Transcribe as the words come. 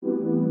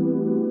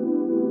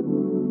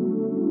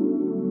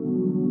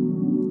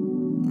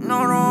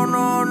No, no,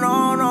 no,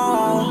 no, no.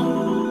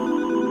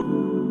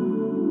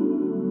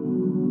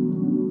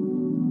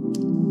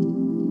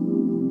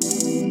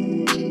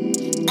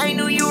 I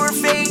knew you were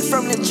fake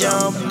from the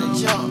jump.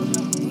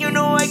 You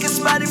know I can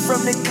spot it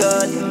from the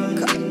cut.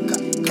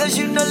 Cause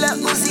you know that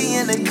Uzi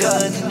in the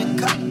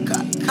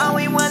cut. All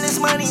we want is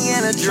money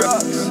and the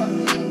drugs.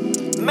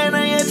 Man,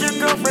 I had your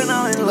girlfriend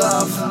all in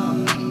love.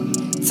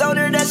 Told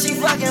her that she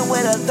fucking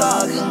with a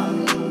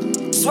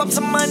thug. Swap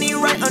some money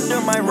right under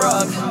my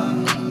rug.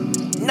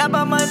 Not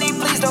about money,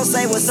 please don't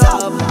say what's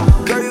up.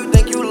 Girl, you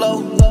think you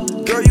low.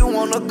 Girl, you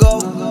wanna go.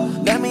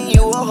 That mean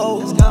you a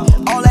hoe.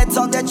 All that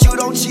talk that you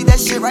don't cheat, that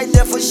shit right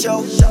there for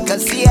sure.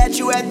 Cause he had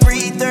you at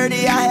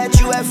 3:30, I had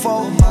you at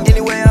 4.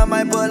 Anyway, I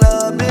might pull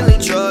a Bentley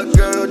truck.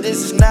 Girl,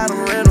 this is not a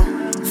rental.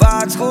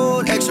 Fox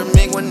cold, extra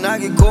mink when I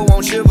get cold,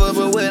 won't shiver.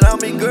 But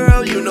without me,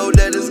 girl, you know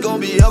that it's gonna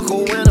be a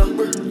cold winter.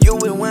 You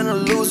will win a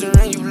loser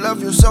and you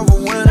love yourself a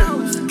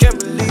winner. Can't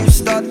believe you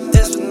started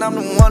this when I'm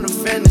the one to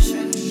finish.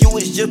 You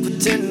was just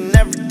pretending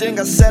everything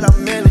I said I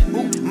meant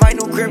it. My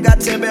new crib got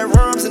 10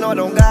 bedrooms and I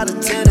don't got a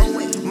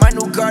tenant. My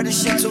new car,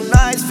 this shit too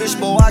nice,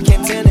 fishbowl, I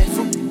can't tend it.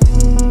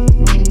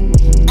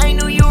 I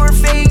knew you were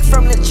fake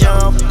from the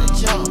jump.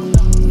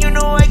 You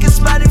know I can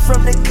spot it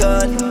from the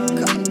cut.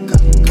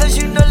 Cause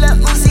you know that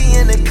Uzi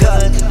in the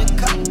cut.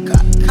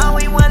 All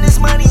we want is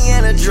money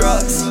and the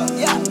drugs.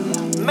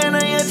 Man,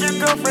 I had your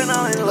girlfriend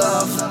all in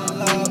love.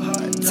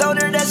 Told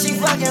her that she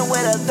fucking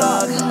with a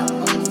thug.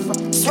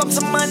 Swap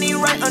some money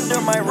right under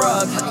my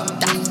rug.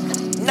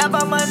 Not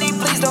about money,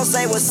 please don't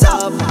say what's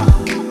up.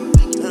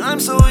 I'm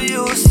so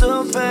used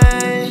to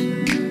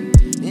pain.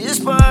 It's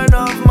part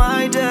of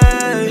my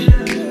day.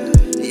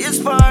 It's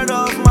part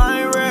of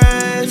my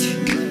rage.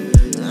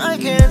 I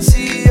can't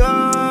see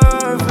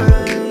your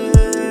face.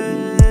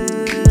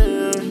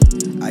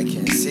 I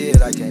can't see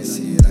it, I can't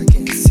see it, I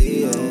can't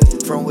see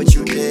it. From what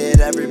you did,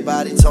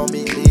 everybody told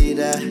me leave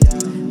that.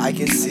 I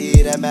can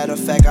see that, matter of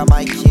fact, I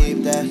might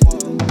keep that.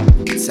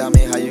 Tell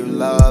me how you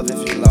love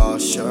if you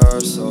lost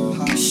your soul.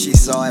 She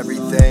saw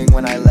everything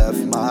when I left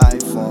my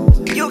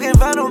phone. You can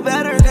find no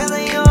better cause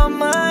they on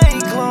my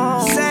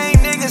clone. Same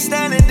nigga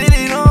standing, did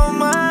it on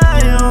my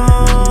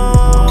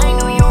own. I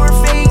knew you were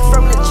fake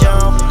from the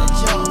jump.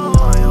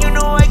 You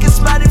know I can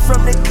spot it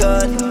from the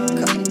cut.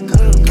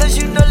 Cause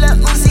you know that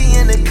Uzi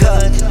in the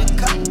cut.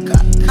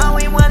 All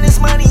we want is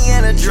money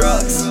and the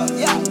drugs.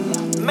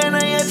 Man,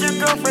 I had your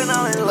girlfriend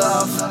all in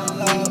love.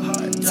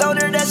 Told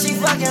her that she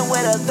fucking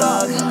with a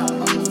thug.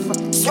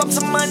 Swap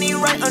some money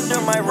right under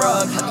my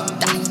rug.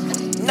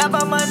 Not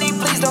about money,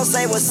 please don't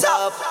say what's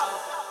up.